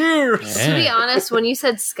 2 years. Yeah. To be honest, when you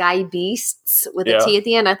said sky beasts with a T at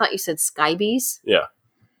the end, I thought you said sky bees. Yeah.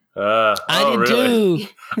 I did really? too.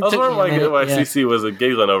 I was wondering why CC was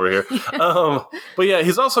giggling over here. But yeah,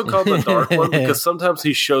 he's also called the Dark One because sometimes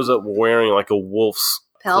he shows up wearing like a wolf's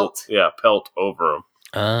pelt. Pelt over him.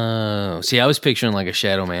 Oh, see, I was picturing like a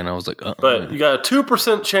shadow man. I was like, But you got a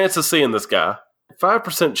 2% chance of seeing this guy,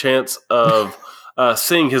 5% chance of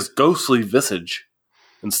seeing his ghostly visage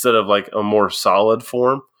instead of like a more solid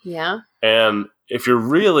form. Yeah. And if you're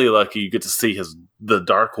really lucky, you get to see the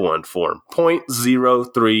Dark One form.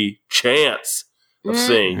 0.03 chance of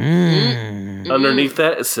seeing. Underneath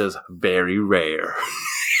that, it says very rare.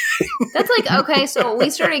 That's like, okay, so we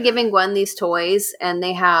started giving Gwen these toys, and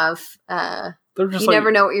they have, They're just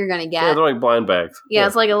never know what you're going to get. Yeah, they're like blind bags. Yeah,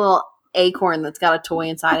 it's like a little acorn that's got a toy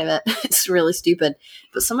inside of it. It's really stupid.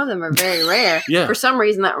 But some of them are very rare. Yeah. For some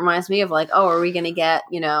reason, that reminds me of like, oh, are we going to get,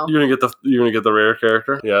 You're gonna get the rare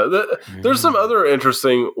character. Yeah. There's some other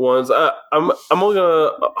interesting ones. I'm only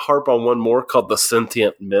gonna harp on one more called the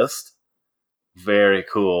Sentient Mist. Very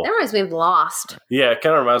cool. That reminds me of Lost. Yeah, it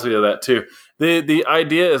kind of reminds me of that too. The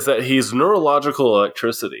idea is that he's neurological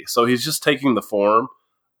electricity, so he's just taking the form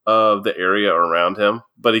of the area around him,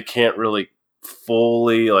 but he can't really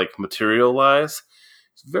fully like materialize.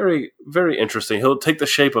 It's very, very interesting. He'll take the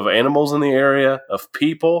shape of animals in the area, of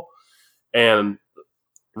people, and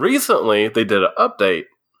recently they did an update.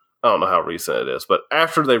 I don't know how recent it is, but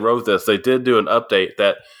after they wrote this, they did do an update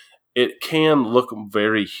that it can look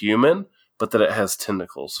very human, but that it has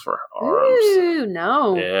tentacles for arms. Ooh,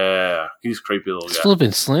 no. Yeah, he's a creepy little guy. It's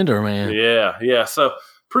flipping Slender, man. Yeah. So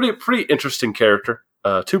pretty interesting character.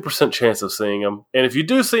 2% chance of seeing him. And if you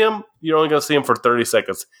do see him, you're only going to see him for 30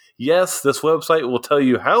 seconds. Yes, this website will tell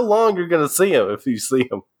you how long you're going to see him if you see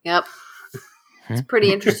him. Yep. It's a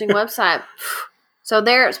pretty interesting website. So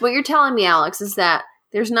what you're telling me, Alex, is that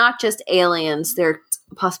there's not just aliens, there's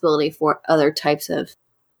a possibility for other types of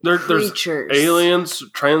There's creatures. Aliens,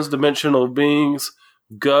 transdimensional beings,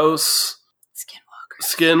 ghosts,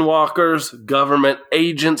 skinwalkers, government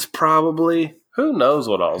agents probably. Who knows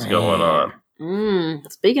what all's going on?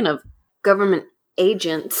 Speaking of government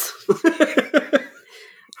agents.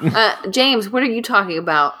 James, what are you talking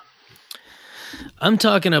about? I'm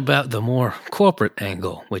talking about the more corporate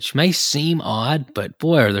angle, which may seem odd, but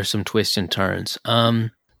boy, are there some twists and turns.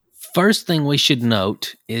 First thing we should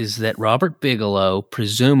note is that Robert Bigelow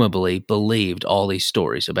presumably believed all these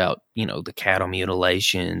stories about, the cattle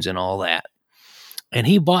mutilations and all that. And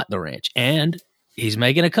he bought the ranch, and he's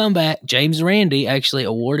making a comeback. James Randi actually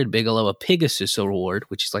awarded Bigelow a Pegasus Award,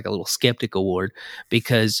 which is like a little skeptic award,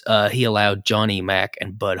 because he allowed Johnny Mack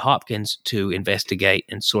and Bud Hopkins to investigate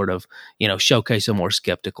and sort of, showcase a more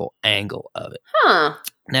skeptical angle of it. Huh.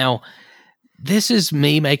 Now, this is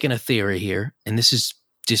me making a theory here, and this is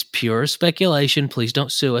just pure speculation. Please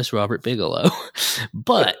don't sue us, Robert Bigelow.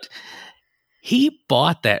 But he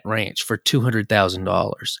bought that ranch for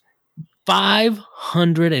 $200,000.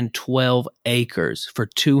 512 acres for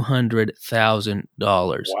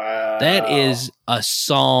 $200,000. Wow. That is a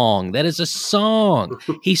song.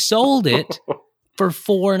 He sold it for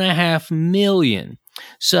 $4.5 million.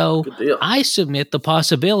 So I submit the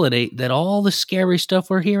possibility that all the scary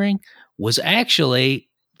stuff we're hearing was actually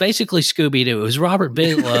basically Scooby-Doo. It was Robert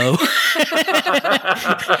Bigelow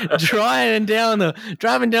driving down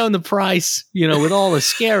the price, with all the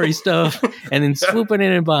scary stuff, and then swooping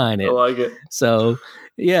in and buying it. I like it. So,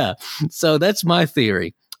 yeah. So that's my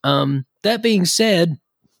theory. That being said,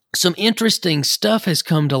 some interesting stuff has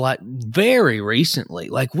come to light very recently.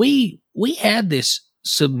 Like we had this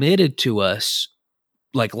submitted to us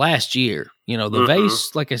like last year. The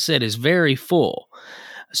vase, like I said, is very full.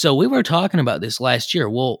 So we were talking about this last year.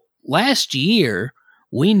 Well, last year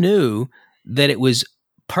we knew that it was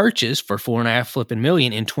purchased for $4.5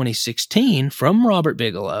 million in 2016 from Robert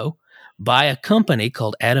Bigelow by a company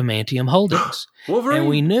called Adamantium Holdings. Wolverine. And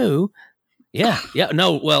we knew,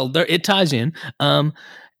 it ties in, and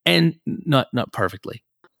not perfectly.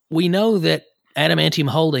 We know that Adamantium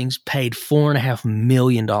Holdings paid $4.5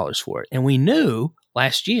 million for it, and we knew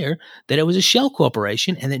last year that it was a shell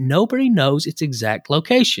corporation and that nobody knows its exact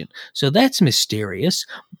location. So that's mysterious,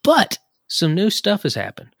 but some new stuff has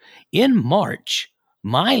happened. In March,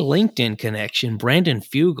 my LinkedIn connection, Brandon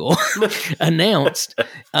Fugel, announced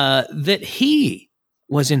that he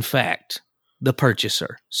was in fact the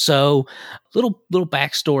purchaser. So little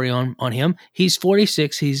backstory on him. He's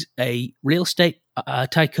 46. He's a real estate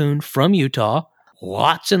tycoon from Utah.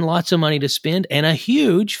 Lots and lots of money to spend and a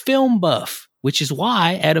huge film buff, which is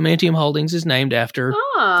why Adamantium Holdings is named after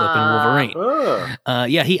flipping Wolverine.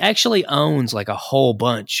 He actually owns like a whole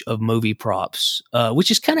bunch of movie props,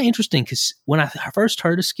 which is kind of interesting because when I first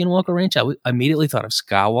heard of Skinwalker Ranch, I immediately thought of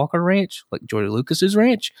Skywalker Ranch, like George Lucas's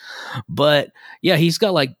ranch. But yeah, he's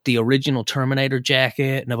got like the original Terminator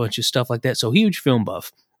jacket and a bunch of stuff like that. So huge film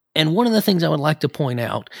buff. And one of the things I would like to point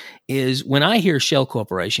out is when I hear Shell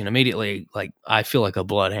Corporation, immediately, like, I feel like a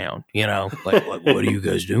bloodhound, like what are you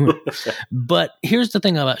guys doing? But here's the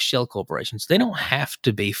thing about Shell Corporations. They don't have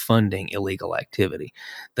to be funding illegal activity.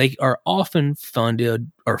 They are often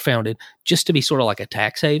funded or founded just to be sort of like a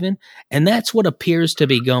tax haven. And that's what appears to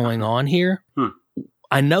be going on here.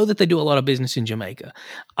 I know that they do a lot of business in Jamaica.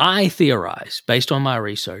 I theorize, based on my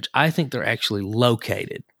research, I think they're actually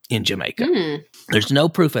located in Jamaica. There's no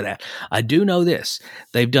proof of that. I do know this.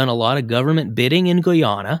 They've done a lot of government bidding in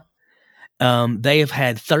Guyana. They have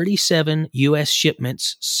had 37 U.S.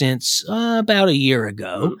 shipments since about a year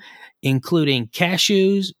ago, including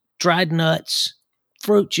cashews, dried nuts,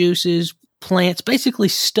 fruit juices, plants, basically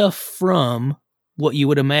stuff from what you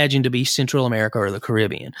would imagine to be Central America or the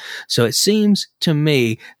Caribbean. So it seems to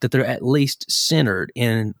me that they're at least centered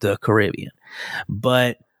in the Caribbean.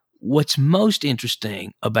 But what's most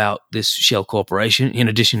interesting about this Shell Corporation, in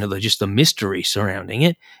addition to just the mystery surrounding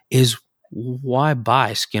it, is why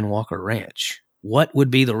buy Skinwalker Ranch? What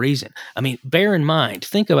would be the reason? I mean, bear in mind,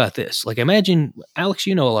 think about this. Like imagine, Alex,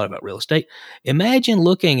 you know a lot about real estate. Imagine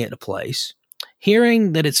looking at a place,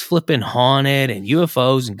 hearing that it's flipping haunted and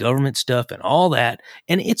UFOs and government stuff and all that,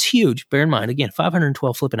 and it's huge. Bear in mind, again,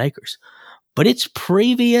 512 flipping acres. But its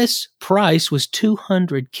previous price was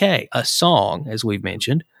 $200K, a song, as we've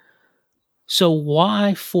mentioned. So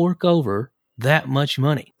why fork over that much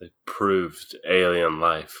money? They proved alien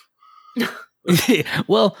life.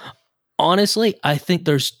 Well, honestly, I think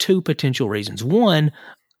there's two potential reasons. One,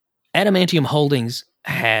 Adamantium Holdings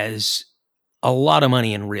has a lot of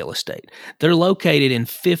money in real estate. They're located in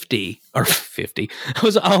 50. I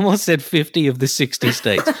almost said 50 of the 60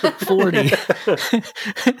 states.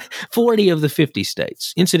 40 of the 50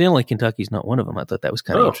 states. Incidentally, Kentucky's not one of them. I thought that was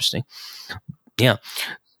kind of interesting. Yeah.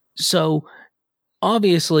 So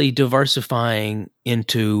obviously diversifying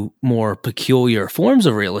into more peculiar forms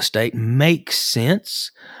of real estate makes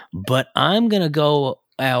sense, but I'm going to go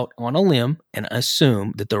out on a limb and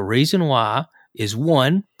assume that the reason why is,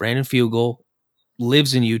 one, Brandon Fugel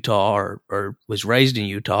lives in Utah or was raised in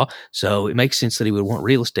Utah, so it makes sense that he would want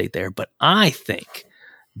real estate there. But I think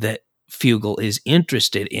that Fugel is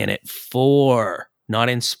interested in it for, not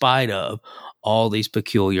in spite of, all these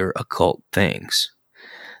peculiar occult things.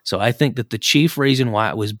 So I think that the chief reason why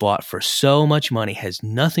it was bought for so much money has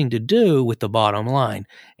nothing to do with the bottom line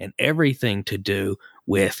and everything to do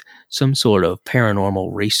with some sort of paranormal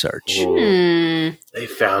research. They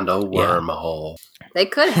found a wormhole. They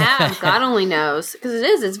could have. God only knows. Because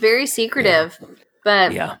it's very secretive. Yeah.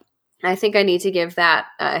 But I think I need to give that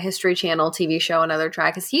History Channel TV show another try.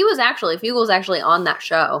 Because Fugel was actually on that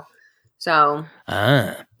show. So,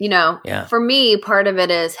 for me, part of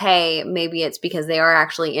it is, hey, maybe it's because they are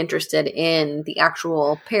actually interested in the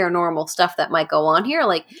actual paranormal stuff that might go on here.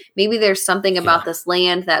 Like, maybe there's something about this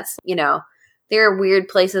land that's, there are weird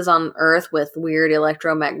places on Earth with weird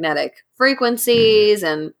electromagnetic frequencies,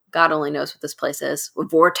 and God only knows what this place is. A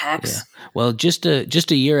vortex. Yeah. Well, just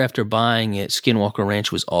a year after buying it, Skinwalker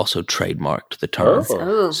Ranch was also trademarked, the term.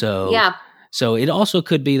 So it also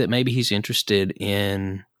could be that maybe he's interested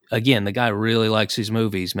in... Again, the guy really likes his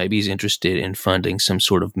movies. Maybe he's interested in funding some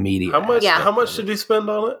sort of media. How much did he spend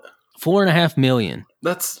on it? $4.5 million.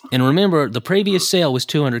 And remember, the previous sale was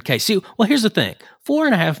 $200K. See, well, here's the thing: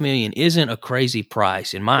 $4.5 million isn't a crazy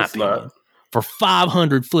price, in my opinion, for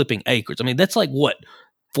 500 flipping acres. I mean, that's like what,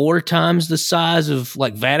 4 times the size of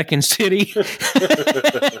like Vatican City.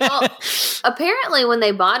 Well, apparently when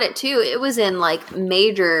they bought it too, it was in like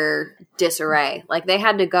major disarray. Like they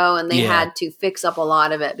had to go and they had to fix up a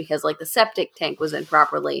lot of it because like the septic tank was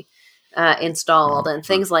improperly installed and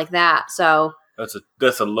things like that. So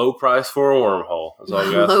that's a low price for a wormhole. That's all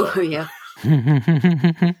I got to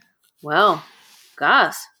say. Well,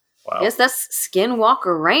 gosh. Wow. Yes, that's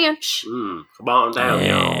Skinwalker Ranch. Come on down,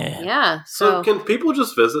 y'all. Yeah. So can people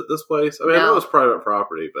just visit this place? I mean, I know it's private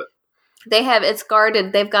property, but it's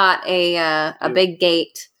guarded. They've got a big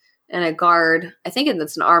gate and a guard. I think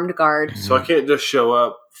it's an armed guard. So I can't just show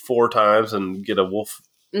up 4 times and get a wolf.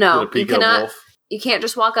 No, you cannot. You can't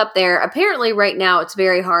just walk up there. Apparently, right now it's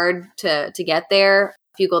very hard to get there.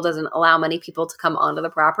 Fugel doesn't allow many people to come onto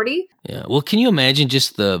the property. Yeah. Well, can you imagine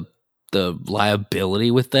just the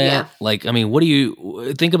liability with that? Yeah. Like, I mean, what do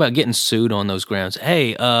you think about getting sued on those grounds?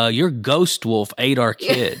 Hey, your ghost wolf ate our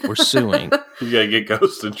kid. We're suing. You gotta get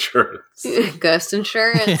ghost insurance. Ghost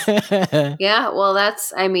insurance. Yeah. Well,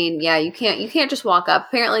 you can't just walk up.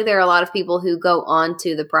 Apparently there are a lot of people who go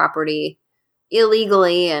onto the property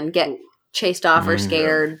illegally and get chased off or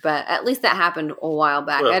scared, but at least that happened a while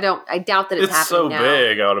back. Well, I doubt that it's happening now. It's so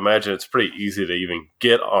big, I would imagine it's pretty easy to even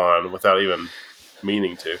get on without even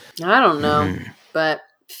meaning to. I don't know. But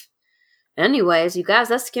anyways, you guys,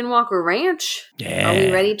 that's Skinwalker Ranch. Yeah. Are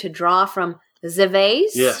we ready to draw from the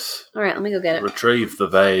vase? Yes. All right, let me go get it. Retrieve the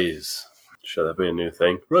vase. Should that be a new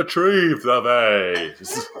thing? Retrieve the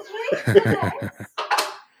vase. I'm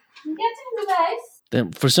getting the vase.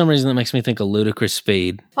 For some reason, that makes me think of Ludicrous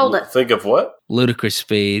Speed. Hold it. Think of what? Ludicrous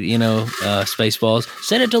Speed, Spaceballs.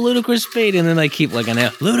 Set it to Ludicrous Speed, and then they keep looking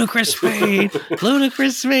out. Ludicrous Speed,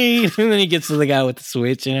 Ludicrous Speed. And then he gets to the guy with the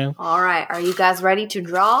switch, All right. Are you guys ready to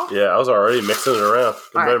draw? Yeah, I was already mixing it around.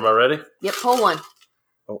 Am I ready? Yep, pull one.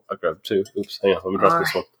 Oh, I grabbed 2. Oops, hang on. Let me drop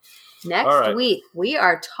this one. Next week, we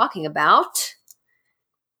are talking about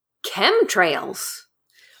chemtrails.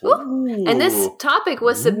 Ooh. And this topic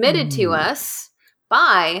was submitted to us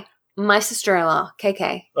by my sister-in-law,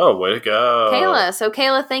 KK. Oh, way to go. Kayla. So,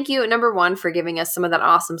 Kayla, thank you, number 1, for giving us some of that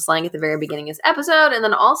awesome slang at the very beginning of this episode, and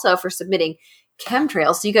then also for submitting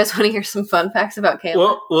chemtrails. Do you guys want to hear some fun facts about Kayla?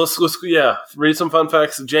 Well, let's read some fun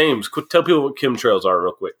facts. James, tell people what chemtrails are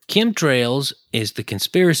real quick. Chemtrails is the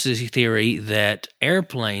conspiracy theory that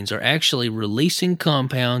airplanes are actually releasing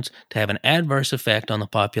compounds to have an adverse effect on the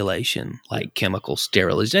population, like chemical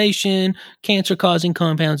sterilization, cancer-causing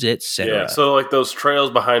compounds, etc. Yeah, so like those trails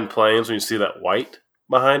behind planes when you see that white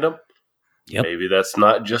behind them, maybe that's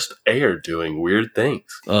not just air doing weird things.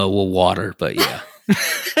 Water, but yeah.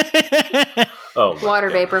 Water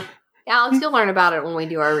vapor. Alex, you'll learn about it when we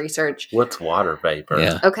do our research. What's water vapor?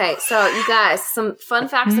 Yeah. Okay, so you guys, some fun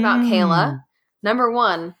facts about Kayla. Number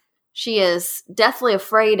 1, She is deathly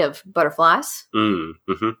afraid of butterflies.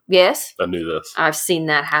 Mm-hmm. Yes. I knew this. I've seen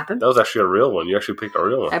that happen. That was actually a real one. You actually picked a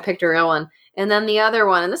real one. I picked a real one. And then the other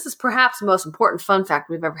one, and this is perhaps the most important fun fact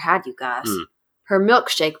we've ever had, you guys. Her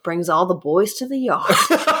milkshake brings all the boys to the yard.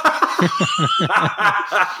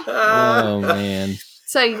 Oh, man.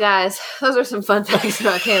 So, you guys, those are some fun facts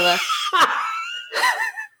about Kayla.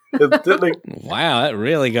 Wow, that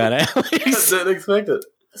really got out. I didn't expect it.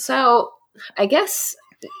 So, I guess,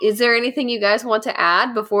 is there anything you guys want to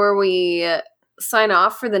add before we sign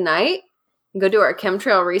off for the night and go do our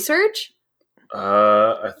chemtrail research?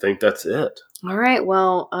 I think that's it. All right.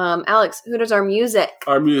 Well, Alex, who does our music?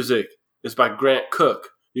 Our music is by Grant Cook.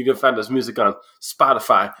 You can find his music on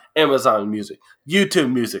Spotify, Amazon Music,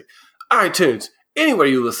 YouTube Music, iTunes, anywhere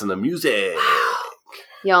you listen to music.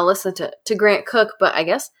 Y'all listen to Grant Cook, but I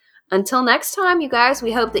guess until next time, you guys,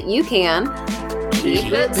 we hope that you can keep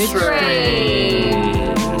it strange.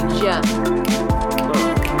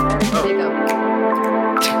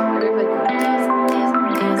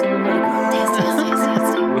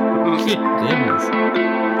 Goodness.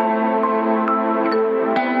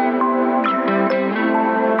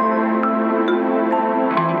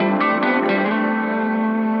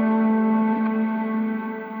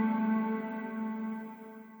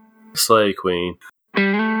 Slay Queen.